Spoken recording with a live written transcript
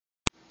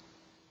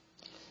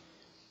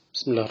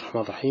بسم الله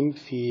الرحمن الرحيم.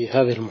 في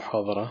هذه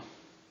المحاضرة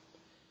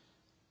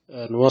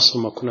نواصل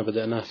ما كنا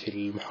بدأناه في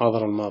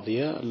المحاضرة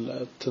الماضية.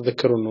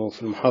 تذكروا أنه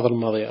في المحاضرة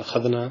الماضية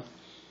أخذنا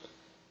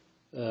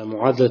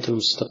معادلة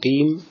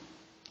المستقيم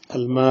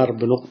المار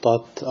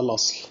بنقطة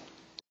الأصل،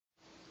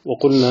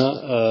 وقلنا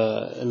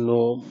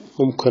أنه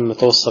ممكن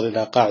نتوصل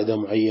إلى قاعدة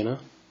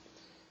معينة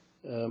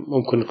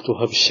ممكن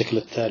نكتبها بالشكل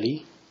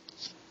التالي: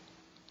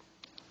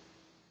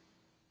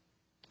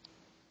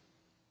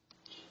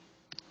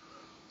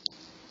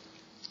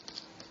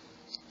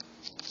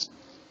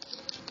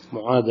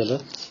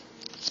 معادلة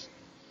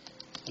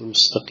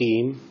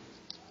المستقيم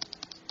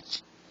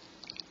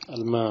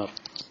المار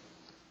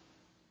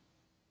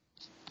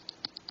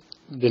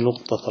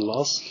بنقطة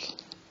الأصل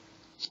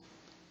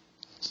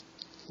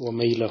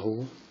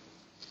وميله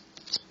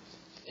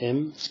M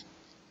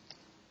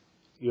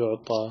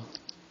يعطى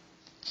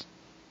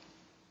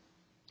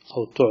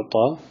أو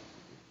تعطى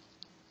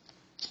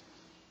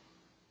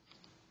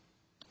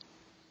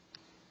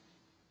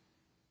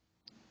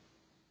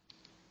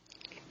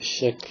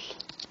بالشكل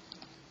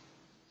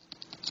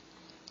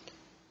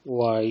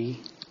y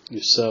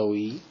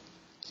يساوي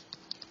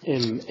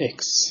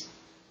mx.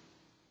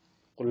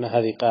 قلنا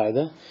هذه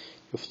قاعدة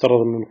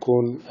يفترض أن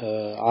نكون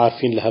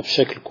عارفين لها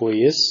بشكل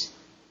كويس،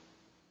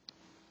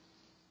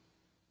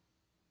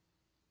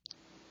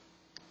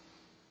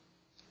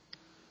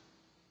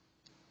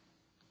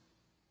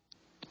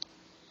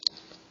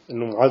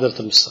 أنه معادلة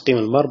المستقيم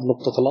المار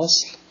بنقطة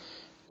الأصل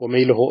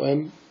وميله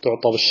m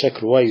تعطى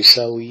بالشكل y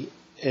يساوي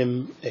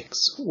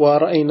mx.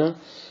 ورأينا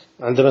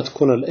عندما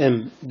تكون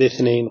الm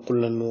باثنين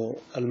قلنا أنه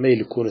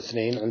الميل يكون 2،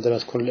 عندما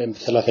تكون الm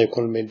ب3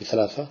 يكون الميل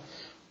ب3،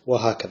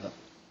 وهكذا.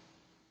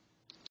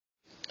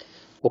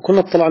 وكنا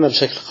اطلعنا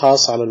بشكل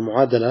خاص على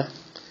المعادلة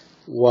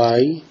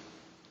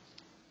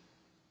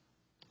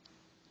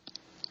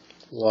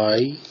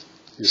y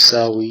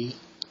يساوي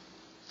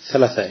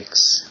 3x.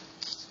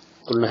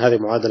 قلنا هذه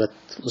معادلة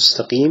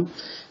مستقيم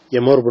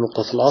يمر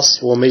بنقطة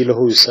الأصل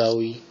وميله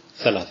يساوي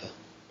 3.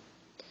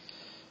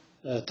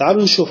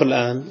 تعالوا نشوف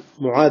الآن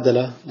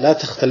معادلة لا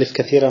تختلف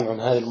كثيرا عن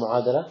هذه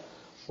المعادلة،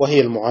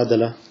 وهي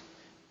المعادلة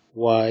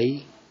y،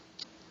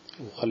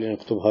 وخلينا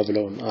نكتبها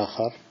بلون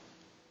آخر،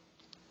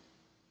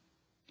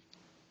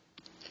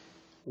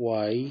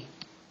 y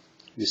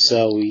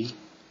يساوي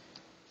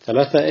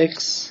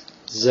 3x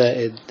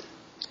زائد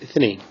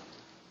 2.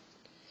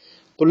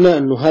 قلنا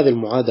أنه هذه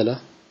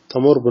المعادلة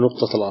تمر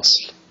بنقطة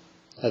الأصل،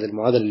 هذه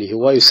المعادلة اللي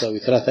هو y يساوي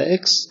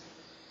 3x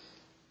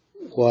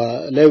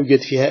ولا يوجد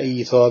فيها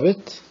أي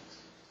ثوابت،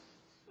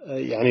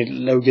 يعني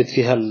لا يوجد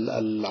فيها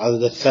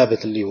العدد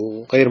الثابت اللي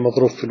هو غير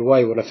مضروب في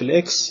الواي ولا في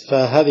الإكس،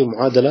 فهذه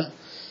معادلة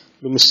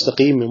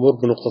لمستقيم يمر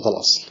بنقطة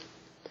الأصل.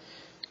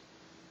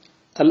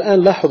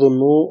 الآن لاحظوا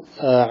أنه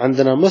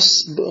عندنا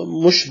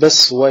مش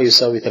بس y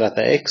يساوي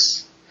 3x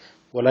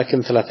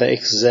ولكن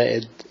 3x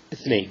زائد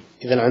 2.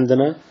 إذن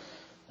عندنا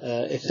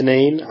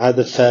 2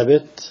 عدد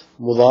ثابت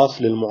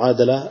مضاف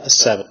للمعادلة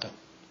السابقة.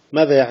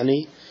 ماذا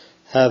يعني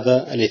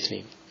هذا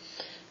الاثنين؟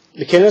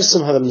 لكي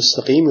نرسم هذا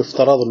المستقيم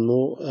يفترض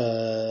أنه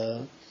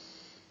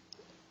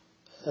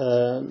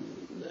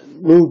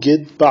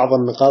نوجد بعض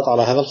النقاط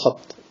على هذا الخط.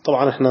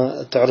 طبعا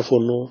احنا تعرفوا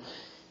أنه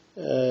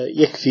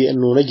يكفي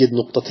أنه نجد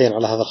نقطتين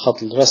على هذا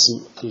الخط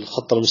لرسم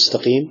الخط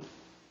المستقيم،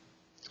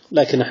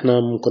 لكن احنا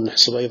ممكن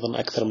نحسب أيضا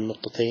أكثر من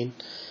نقطتين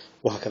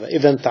وهكذا.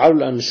 إذن تعالوا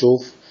الآن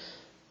نشوف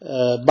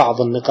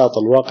بعض النقاط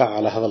الواقعة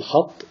على هذا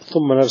الخط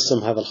ثم نرسم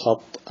هذا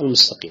الخط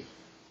المستقيم.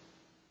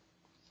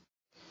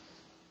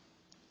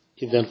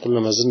 إذن قلنا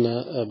ما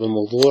زلنا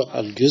بموضوع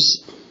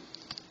الجزء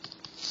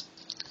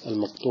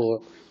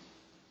المقطوع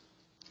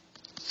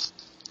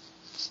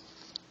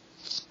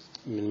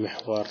من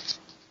محور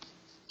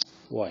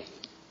y.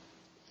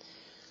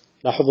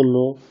 لاحظوا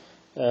أنه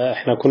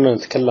احنا كنا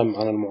نتكلم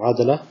عن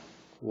المعادلة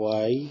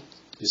y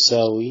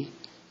يساوي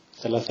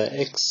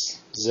 3x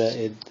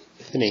زائد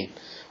 2،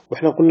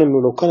 واحنا قلنا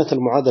أنه لو كانت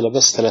المعادلة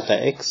بس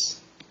 3x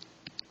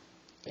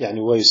يعني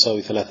y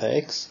يساوي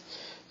 3x،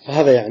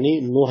 فهذا يعني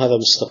أنه هذا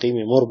مستقيم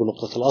يمر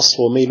بنقطة الأصل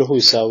وميله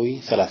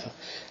يساوي 3.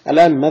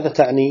 الآن ماذا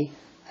تعني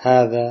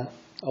هذا،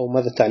 أو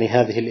ماذا تعني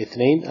هذه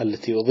الاثنين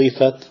التي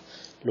أضيفت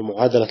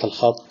لمعادلة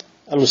الخط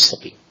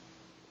المستقيم؟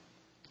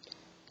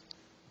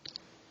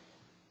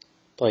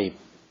 طيب،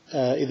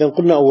 إذا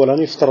قلنا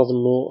أولا يفترض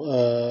أنه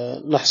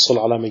نحصل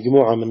على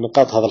مجموعة من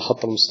نقاط هذا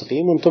الخط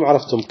المستقيم، وأنتم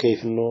عرفتم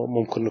كيف أنه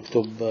ممكن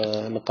نكتب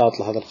نقاط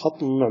لهذا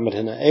الخط. نعمل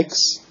هنا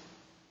x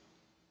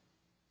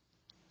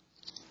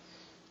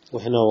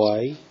وهنا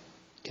y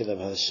كذا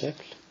بهذا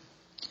الشكل،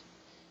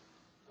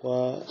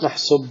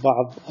 ونحسب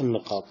بعض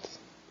النقاط.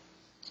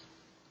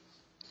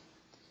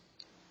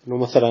 إنه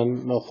مثلا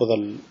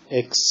نأخذ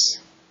x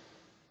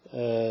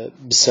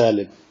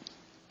بسالب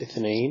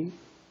 2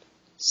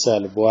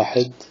 سالب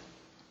 1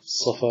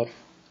 0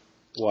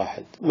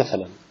 1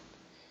 مثلا.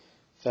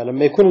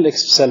 فلما يكون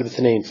الإكس بسالب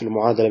 2 في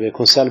المعادلة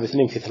بيكون سالب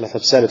 2 في 3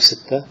 بسالب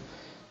 6،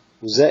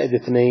 وزائد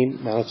 2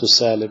 معناته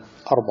سالب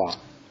 4.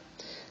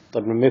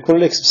 طيب لما يكون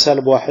الإكس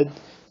بسالب 1،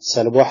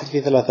 سالب 1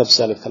 في 3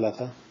 بسالب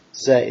 3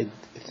 زائد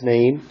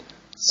 2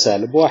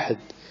 سالب 1.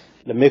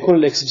 لما يكون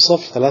الإكس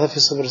بصفر 3 في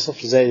صفر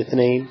صفر زائد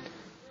 2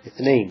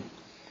 2.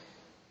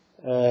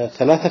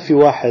 3 في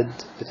 1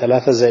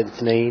 ب3 زائد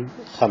 2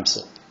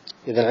 5.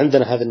 إذا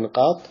عندنا هذه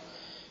النقاط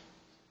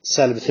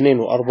سالب 2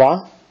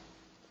 و4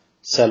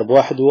 سالب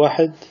 1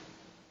 و1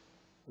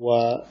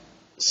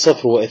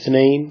 وصفر و2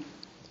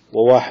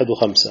 و1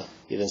 و5.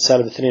 إذا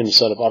سالب 2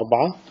 وسالب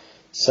 4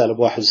 سالب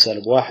 1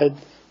 وسالب 1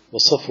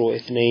 وصفر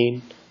و2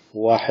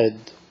 و1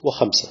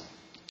 و5.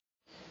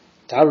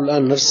 تعالوا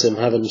الآن نرسم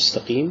هذا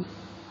المستقيم.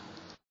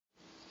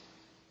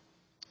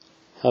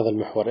 هذا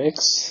المحور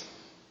إكس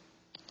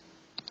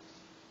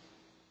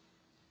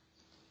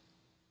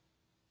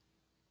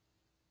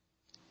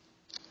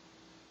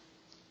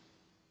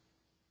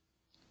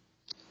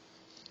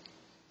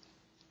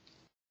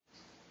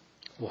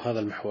وهذا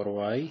المحور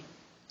واي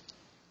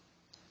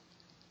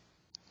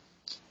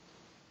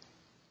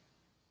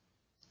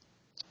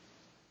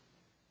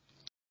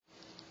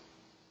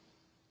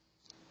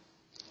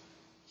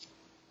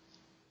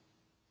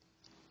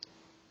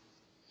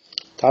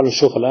تعالوا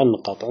نشوف الآن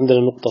النقاط. عندنا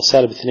نقطة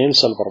سالب 2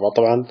 وسالب 4.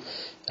 طبعا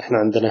احنا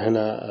عندنا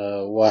هنا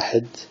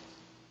 1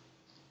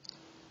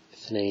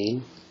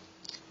 2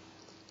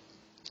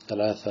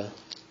 3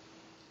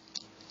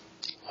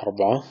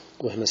 4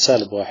 وهنا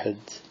سالب 1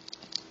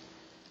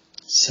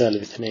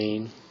 سالب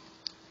 2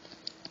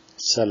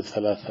 سالب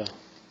 3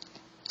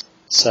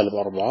 سالب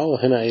 4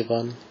 وهنا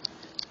أيضا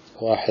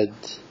 1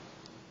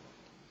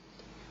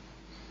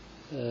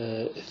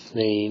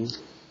 2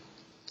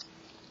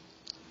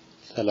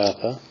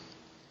 3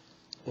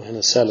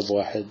 وهنا سالب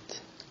 1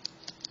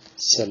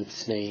 سالب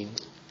 2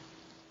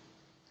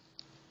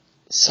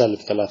 سالب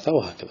 3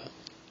 وهكذا.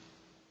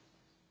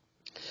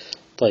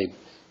 طيب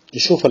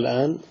نشوف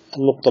الآن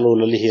النقطة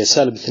الأولى اللي هي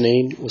سالب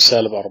 2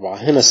 وسالب 4.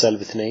 هنا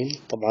سالب 2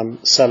 طبعا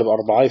سالب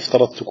 4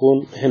 يفترض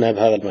تكون هنا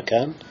بهذا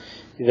المكان.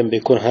 إذا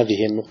بيكون هذه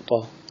هي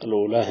النقطة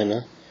الأولى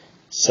هنا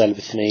سالب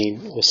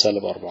 2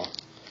 وسالب 4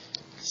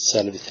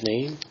 سالب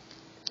 2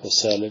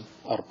 وسالب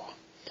 4.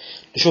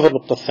 نشوف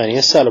النقطة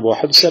الثانية سالب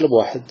 1 وسالب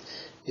 1.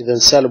 إذا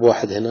سالب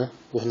 1 هنا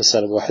وهنا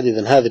سالب 1.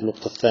 إذا هذه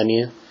النقطة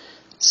الثانية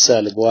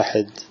سالب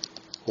 1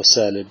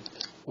 وسالب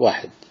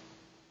 1.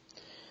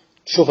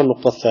 شوف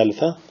النقطة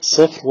الثالثة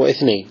صفر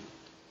واثنين.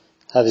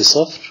 هذه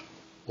صفر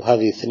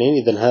وهذه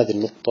اثنين. إذن هذه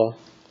النقطة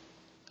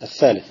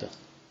الثالثة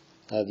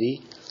هذه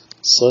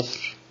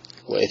صفر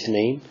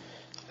واثنين.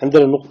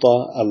 عندنا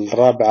النقطة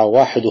الرابعة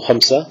 1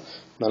 و5.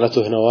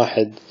 معناته هنا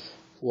 1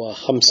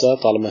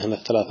 و5 طالما هنا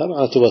 3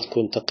 معناته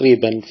بتكون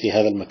تقريبا في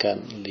هذا المكان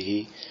اللي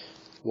هي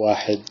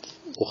 1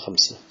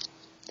 و5.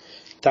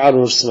 تعالوا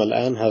نرسم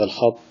الآن هذا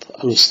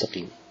الخط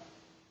المستقيم.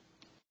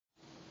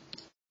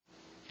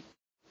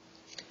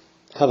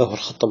 هذا هو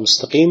الخط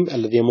المستقيم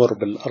الذي يمر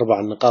بالأربع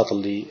النقاط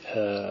اللي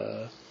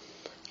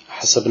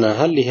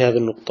حسبناها، اللي هي هذه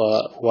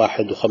النقطة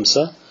 1 و5،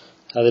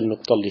 هذه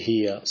النقطة اللي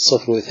هي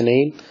 0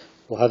 و2،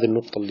 وهذه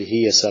النقطة اللي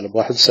هي سالب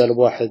 1 وسالب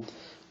 1،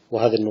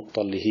 وهذه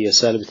النقطة اللي هي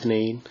سالب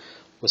 2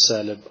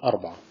 وسالب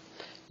 4.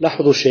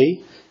 لاحظوا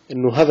شيء،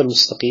 إنه هذا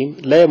المستقيم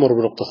لا يمر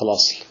بنقطة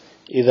الأصل.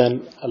 إذا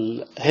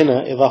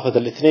هنا إضافة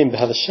الاثنين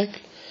بهذا الشكل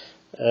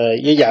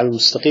يجعل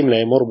المستقيم لا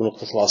يمر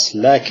بنقطة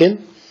الأصل، لكن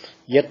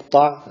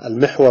يقطع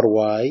المحور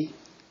واي.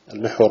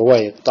 المحور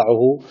واي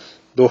يقطعه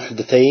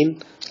بوحدتين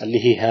اللي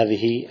هي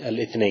هذه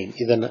الاثنين.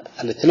 إذا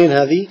الاثنين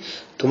هذه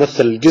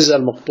تمثل الجزء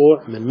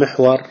المقطوع من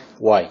محور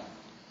واي.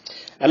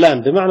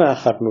 الآن بمعنى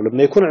آخر أنه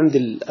لما يكون عندي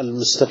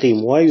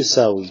المستقيم واي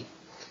يساوي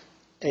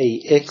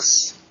ax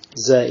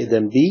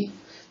زائدا b،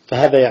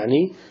 فهذا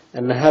يعني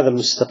أن هذا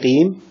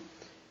المستقيم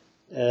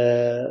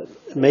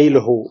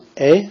ميله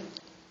a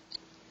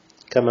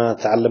كما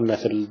تعلمنا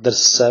في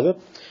الدرس السابق،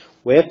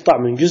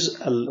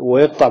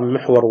 ويقطع من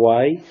محور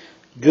y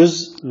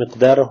جزء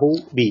مقداره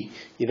b.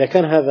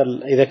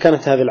 إذا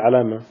كانت هذه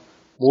العلامة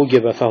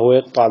موجبة فهو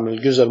يقطع من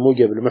الجزء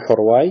الموجب لمحور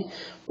y،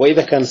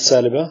 وإذا كانت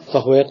سالبة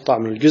فهو يقطع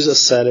من الجزء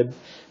السالب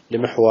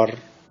لمحور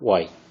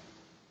y.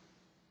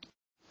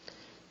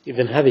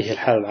 إذن هذه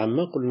الحالة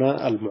العامة.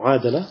 قلنا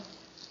المعادلة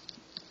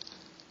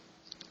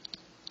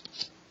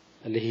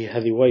اللي هي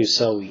هذه y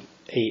يساوي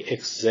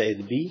ax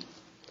زائد b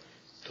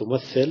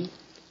تمثل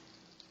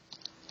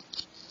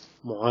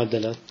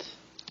معادلة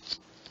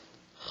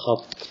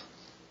خط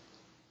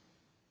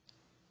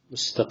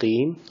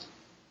مستقيم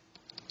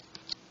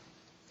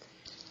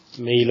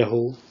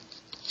ميله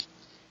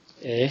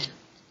A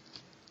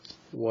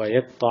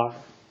ويقطع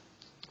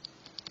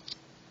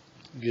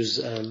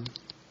جزءا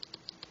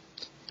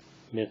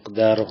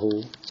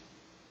مقداره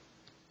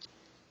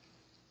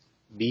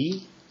B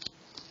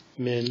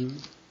من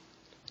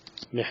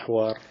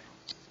محور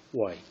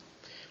Y.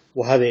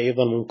 وهذه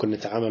أيضا ممكن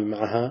نتعامل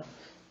معها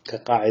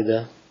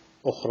كقاعدة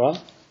أخرى،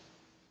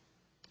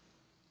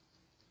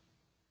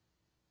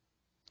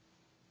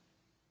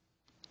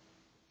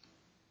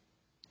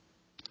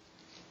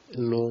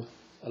 إنه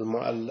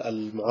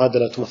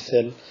المعادلة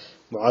تمثل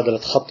معادلة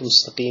خط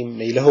مستقيم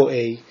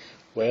ميله A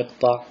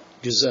ويقطع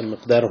جزءا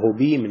مقداره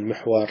B من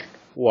محور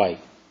Y.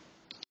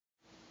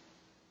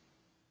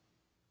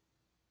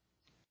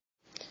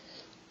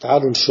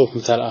 تعالوا نشوف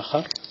مثال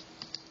آخر.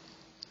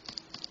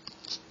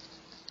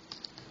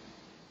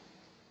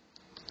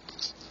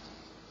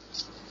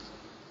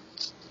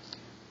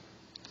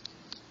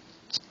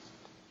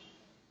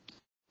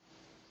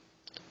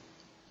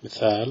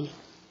 مثال: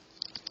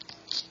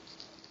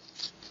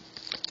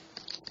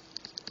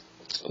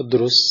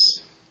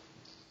 ادرس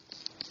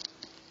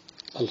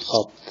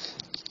الخط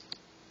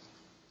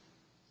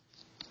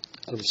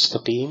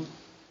المستقيم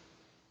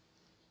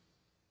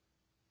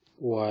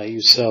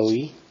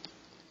ويساوي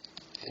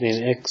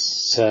 2x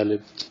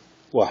سالب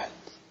 1.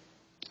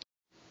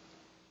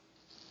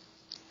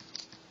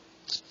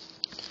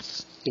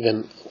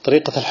 إذن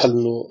طريقة الحل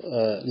إنه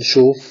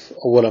نشوف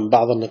أولا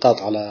بعض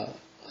النقاط على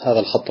هذا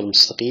الخط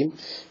المستقيم.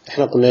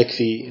 إحنا قلنا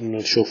يكفي إنه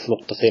نشوف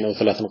نقطتين أو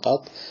 3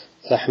 نقاط،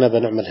 فإحنا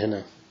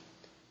بنعمل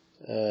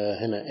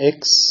هنا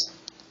x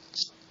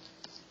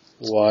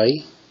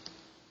y،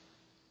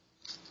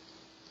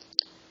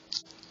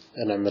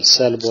 نعمل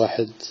سالب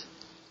 1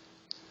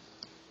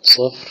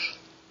 0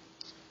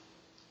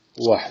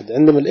 1.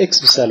 عندما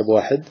الإكس بسالب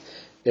 1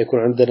 يكون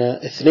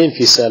عندنا 2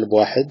 في سالب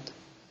 1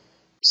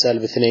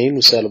 سالب 2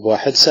 وسالب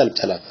 1 سالب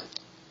 3.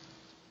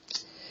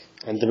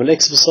 عندما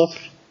الإكس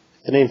بصفر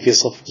 2 في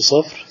صفر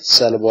بصفر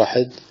سالب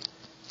 1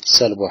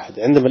 سالب 1.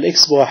 عندما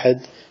الإكس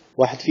بواحد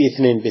 1 في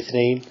 2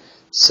 ب2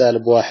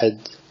 سالب 1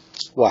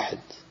 1.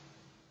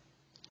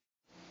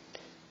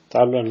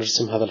 تعالوا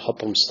نرسم هذا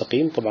الخط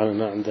المستقيم. طبعا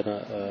هنا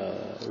عندنا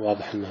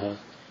واضح أنها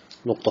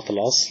نقطة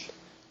الأصل،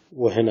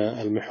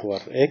 وهنا المحور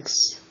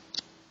x،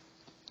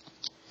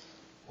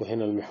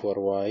 وهنا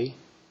المحور y.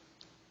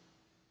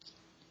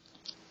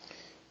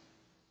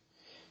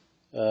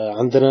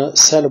 عندنا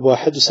سالب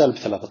 1 وسالب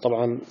 3.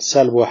 طبعا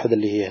سالب 1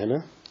 اللي هي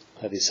هنا،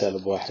 هذه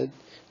سالب 1،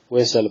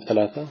 وهي سالب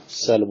 3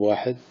 سالب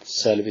 1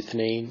 سالب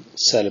 2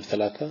 سالب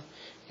 3.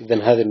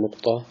 إذن هذه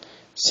النقطة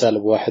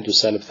سالب 1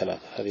 وسالب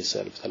 3، هذه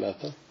سالب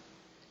 3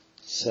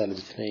 سالب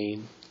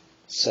 2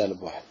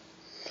 سالب 1.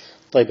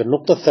 طيب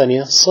النقطة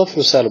الثانية صفر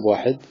وسالب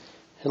 1،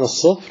 هنا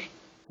الصفر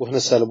وهنا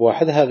سالب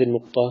 1، هذه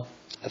النقطة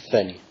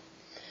الثانية.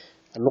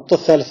 النقطة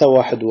الثالثة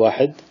 1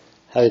 1،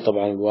 هذه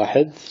طبعا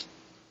الواحد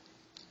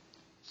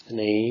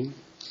 2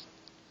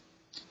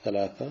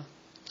 3،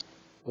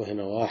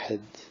 وهنا 1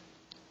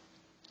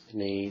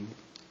 2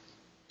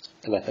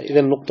 3. إذا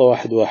النقطة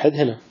 1 1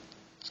 هنا،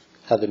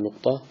 هذه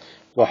النقطة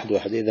 1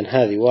 1. إذا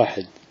هذه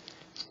 1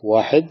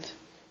 1،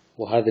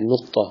 وهذه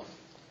النقطة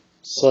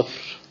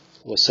صفر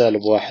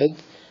وسالب 1،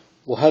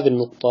 وهذه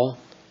النقطة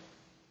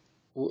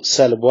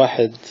سالب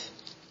 1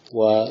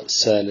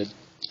 وسالب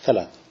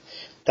 3.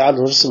 تعالوا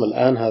نرسم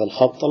الآن هذا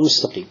الخط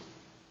المستقيم.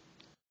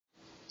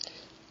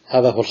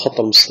 هذا هو الخط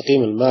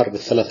المستقيم المار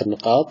بالثلاث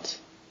النقاط.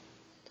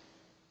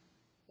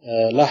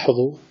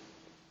 لاحظوا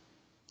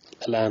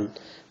الآن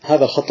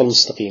هذا الخط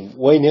المستقيم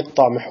وين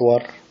يقطع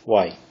محور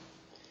y.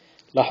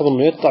 لاحظوا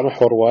أنه يقطع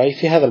محور y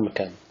في هذا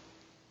المكان،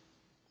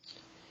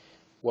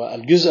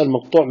 والجزء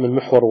المقطوع من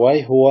محور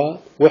y هو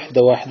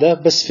وحدة واحدة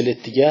بس في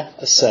الاتجاه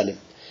السالب.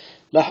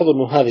 لاحظوا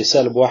أنه هذه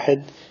سالب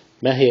 1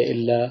 ما هي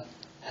إلا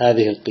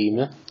هذه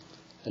القيمة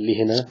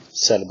اللي هنا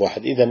سالب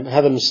 1. إذن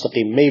هذا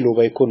المستقيم ميله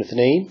بيكون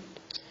 2،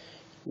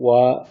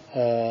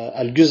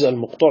 والجزء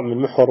المقطوع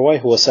من محور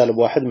y هو سالب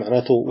 1،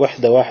 معناته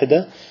وحدة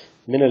واحدة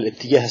من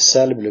الاتجاه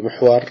السالب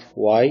لمحور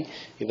y.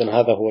 إذن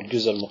هذا هو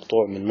الجزء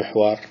المقطوع من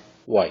محور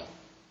y.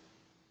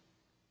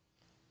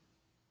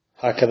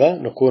 هكذا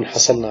نكون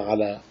حصلنا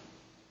على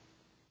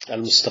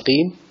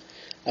المستقيم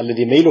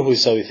الذي ميله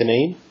يساوي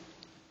 2.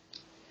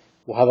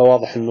 وهذا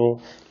واضح أنه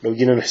لو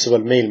جينا نحسب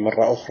الميل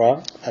مرة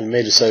أخرى،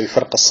 الميل يساوي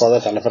فرق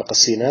الصادات على فرق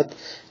السينات.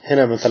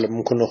 هنا مثلا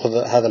ممكن نأخذ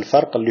هذا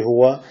الفرق اللي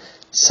هو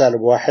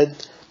سالب 1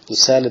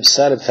 وسالب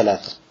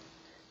 3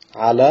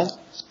 على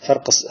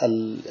فرق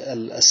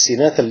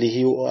السينات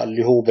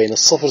اللي هو بين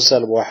الصفر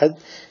وسالب 1.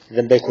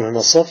 إذن بيكون هنا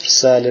صفر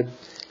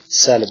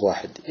سالب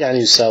 1، يعني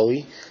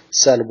يساوي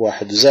سالب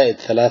 1 وزائد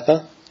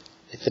 3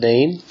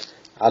 2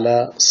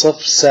 على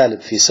صفر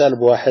سالب في سالب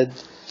 1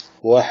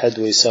 1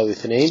 ويساوي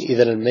 2.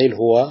 إذن الميل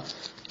هو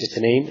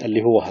 2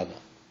 اللي هو هذا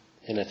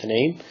هنا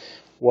 2،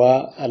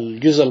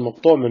 والجزء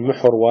المقطوع من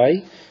محور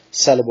y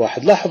سالب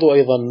 1. لاحظوا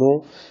أيضا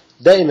أنه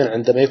دائما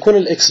عندما يكون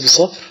الإكس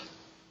بصفر،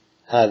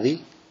 هذه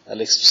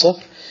الإكس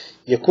بصفر،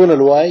 يكون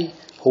الواي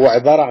هو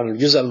عبارة عن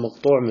الجزء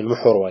المقطوع من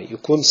محور y،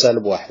 يكون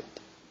سالب 1.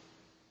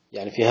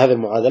 يعني في هذه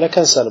المعادلة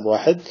كان سالب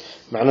 1،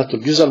 معناته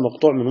الجزء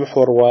المقطوع من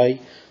محور y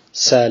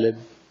سالب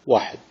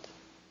 1.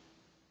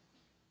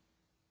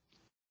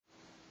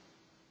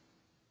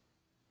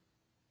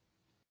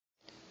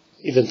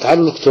 إذا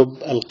تعالوا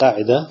نكتب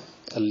القاعدة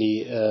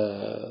اللي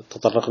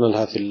تطرقنا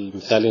لها في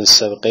المثالين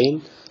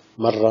السابقين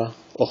مرة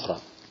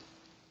أخرى.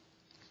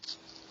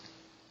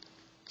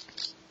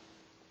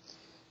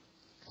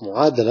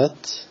 معادلة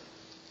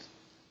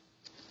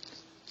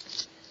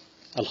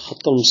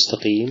الخط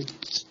المستقيم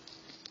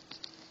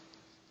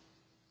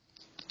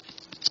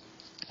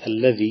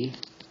الذي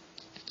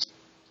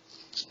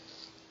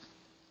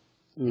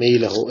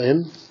ميله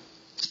M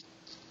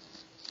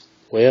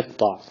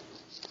ويقطع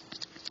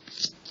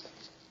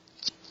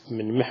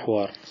من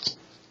محور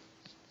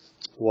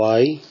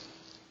y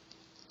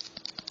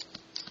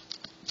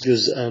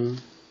جزءا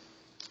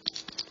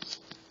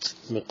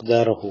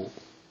مقداره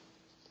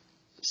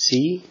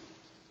C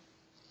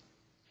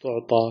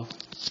تعطى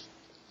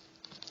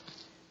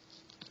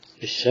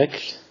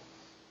بالشكل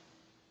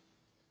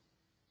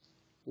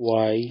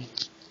y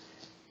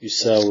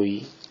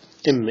يساوي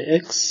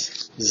mx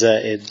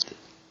زائد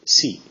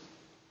c.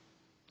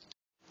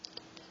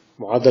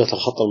 معادلة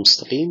الخط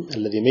المستقيم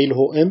الذي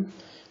ميله m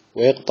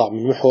ويقطع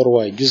من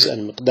محور y جزءا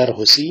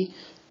مقداره c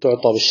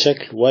تعطى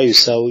بالشكل y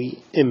يساوي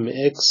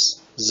mx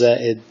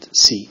زائد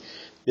c.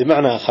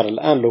 بمعنى آخر،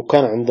 الآن لو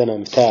كان عندنا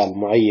مثال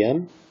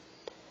معين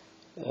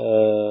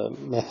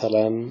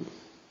مثلا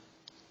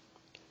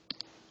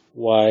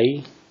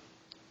y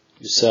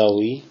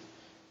يساوي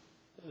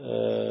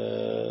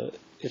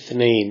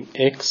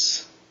 2x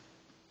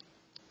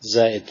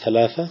زائد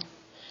 3،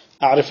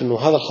 أعرف أنه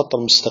هذا الخط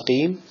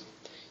المستقيم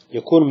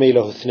يكون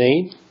ميله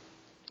 2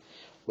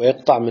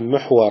 ويقطع من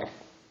محور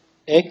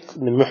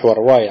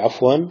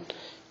y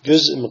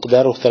جزء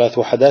مقداره 3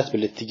 وحدات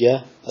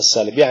بالاتجاه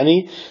السالب.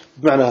 يعني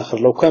بمعنى آخر،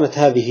 لو كانت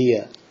هذه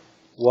هي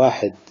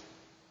 1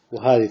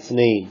 وهذه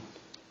 2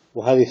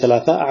 وهذه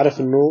 3، أعرف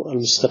أنه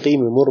المستقيم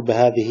يمر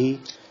بهذه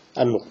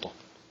النقطة،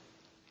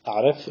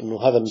 أعرف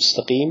أنه هذا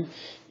المستقيم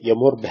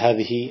يمر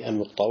بهذه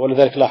النقطة.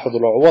 ولذلك لاحظوا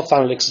لو عوضت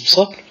عن الإكس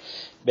بصفر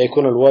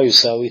بيكون الواي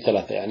يساوي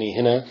 3. يعني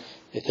هنا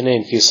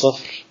 2 في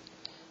صفر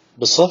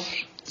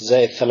بصفر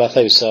زائد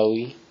 3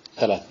 يساوي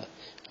 3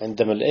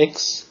 عندما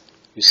الإكس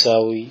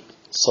يساوي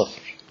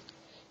صفر.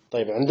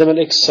 طيب عندما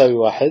الإكس يساوي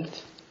 1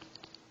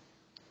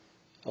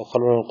 أو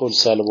خلونا نقول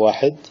سالب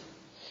 1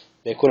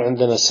 بيكون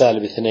عندنا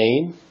سالب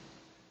 2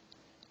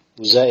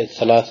 وزائد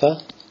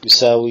 3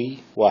 يساوي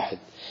 1.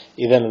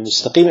 إذا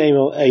المستقيم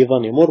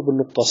أيضا يمر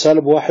بالنقطة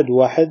سالب 1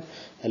 و1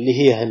 اللي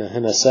هي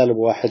هنا سالب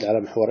 1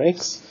 على محور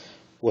x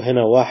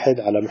وهنا 1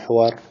 على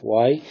محور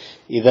y.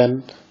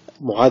 إذا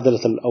معادلة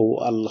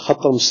أو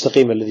الخط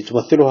المستقيم الذي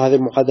تمثله هذه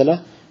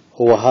المعادلة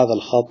هو هذا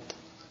الخط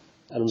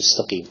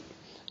المستقيم.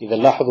 إذا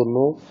لاحظوا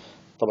أنه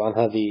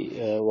طبعا هذه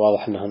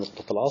واضح أنها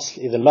نقطة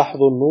الأصل. إذا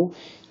لاحظوا أنه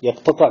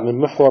يقتطع من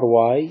محور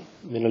y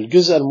من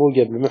الجزء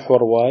الموجب لمحور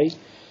y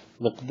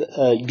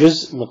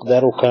جزء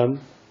مقداره كم؟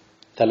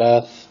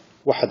 3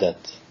 وحدات.